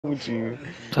with you?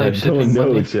 I Type don't shipping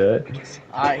know, money. chat.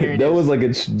 Alright, here it That was is. like a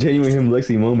genuine him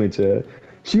Lexi moment, chat.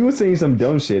 She was saying some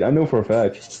dumb shit. I know for a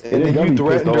fact, and And it then got you me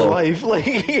pissed threatened her off. life, like.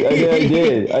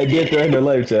 I did threaten her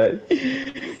life, chat.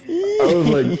 I was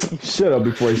like, shut up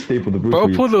before I staple the roof Bro,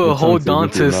 of put a your tongue whole to the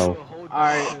roof of your Dantis. mouth.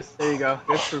 Alright, there you go.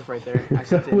 There's proof right there. I I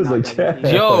sent it was not like, that chat.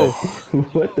 easy. Yo,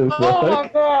 What the Oh my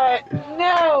fuck? god.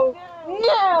 No.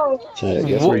 No. Chat,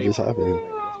 guess what what? just happened?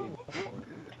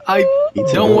 I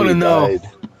Pizza don't want to Dory know. died.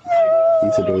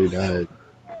 Pizza Dory died.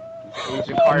 Hey,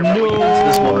 Jakari, bro, what you into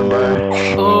this morning, bro?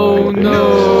 Oh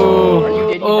No. Are you no!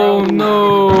 Diddy, bro? Oh Are you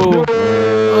Diddy, bro? no!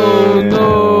 Oh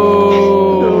No.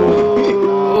 no!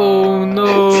 Oh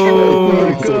Chat, Oh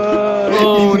my no! god.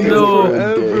 Oh It took no! dead.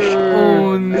 forever.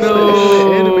 Oh It's the end of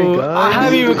the anime, no! I guys.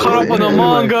 haven't even It's caught the up on end the of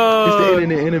anime. It's the end manga. of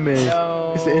the anime.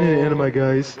 It's the end of the No. anime,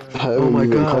 guys. I Oh haven't my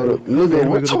even caught god. up. How's the Nigga,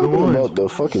 anime we're gonna go talking on? about the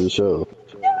fucking show.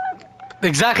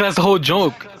 Exactly, that's the whole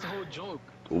joke.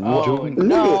 What? Oh, Nigga.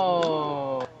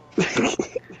 no.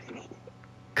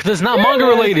 Cause it's not manga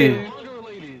related.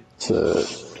 Chat.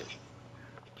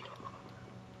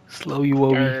 Slow you,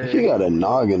 Obi. He got a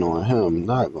noggin on him,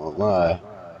 not gonna lie.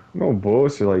 No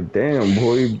bullshit. Like, damn,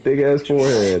 boy, big ass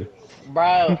forehead.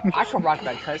 Bro, I can rock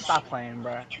that cut. Stop playing,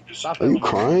 bro. Stop Are playing you with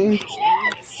me, man. crying?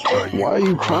 Yes. Are Why you are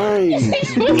you crying? crying?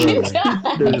 He's fucking Bruh. died.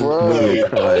 There's no way you're Bruh,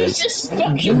 crying. He's just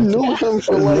you fucking knew died. him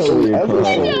for There's like no way an you're It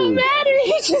crying. don't episode. matter.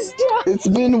 He just died. It's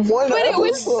been one But it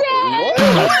was episode. What?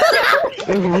 sad.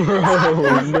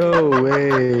 Bro, no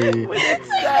way. When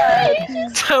it's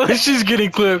sad. Tell her she's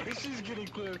getting clipped.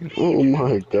 Oh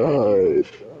my god.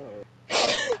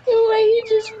 The way he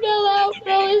just fell out,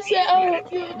 bro, it said, I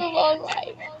hope you live a long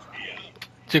life.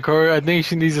 Jakari, I think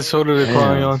she needs a shoulder to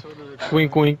cry Damn. on.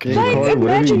 Wink, wink. Like, Jakari,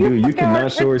 whatever you imagine you do, you fucking heart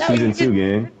cannot show her ripped out. season You just. 2,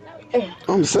 gang.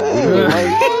 I'm saying, Literally.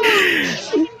 like,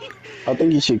 I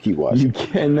think you should keep You watching.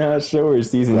 cannot show her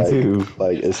season 2.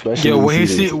 Like, Yo, especially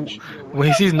season two. when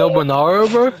he sees Nobunara,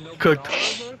 bro, cooked.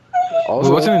 Wait,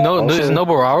 what's Also, it? No, is it also,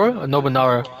 Noburara or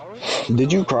Nobunara?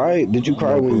 did you cry? Did you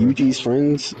cry No, when bro. Yuji's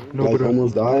friends No, like bro.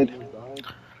 almost died?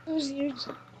 Who's you?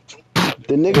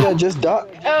 The nigga that just died.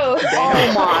 Oh.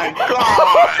 Oh my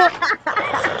god.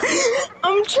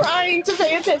 I'm trying to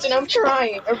pay attention. I'm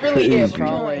trying. I really am. She's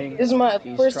trolling. This is my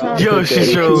She's first time. trolling. Yo, she's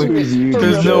paying trolling. attention Who's for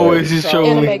There's real. no way She's she's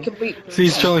trolling. Anime trolling. complete.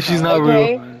 She's trolling. She's not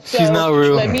Okay, real. so She's not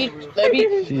real. let me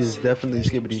She is definitely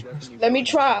skibbity. let me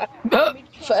try. Let me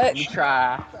Fetch.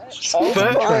 try. She's Oh,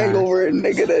 Fat. crying over a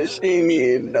nigga that she didn't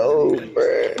even know,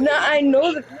 bruh. Now I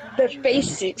know the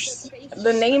faces.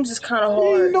 The names is kind of You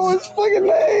hard. know his fucking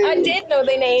I name. did know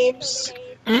their names.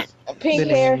 Pink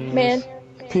hair, man.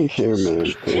 Pink hair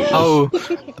man. Oh,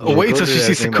 Yeah, wait go till to she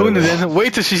that sees thing, by the Sakuna way. then.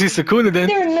 Wait till she sees Sakuna then.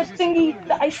 They're in the thingy,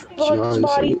 the She icebox already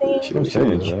body seen it. thing. She I'm already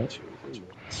seen saying, it. chat.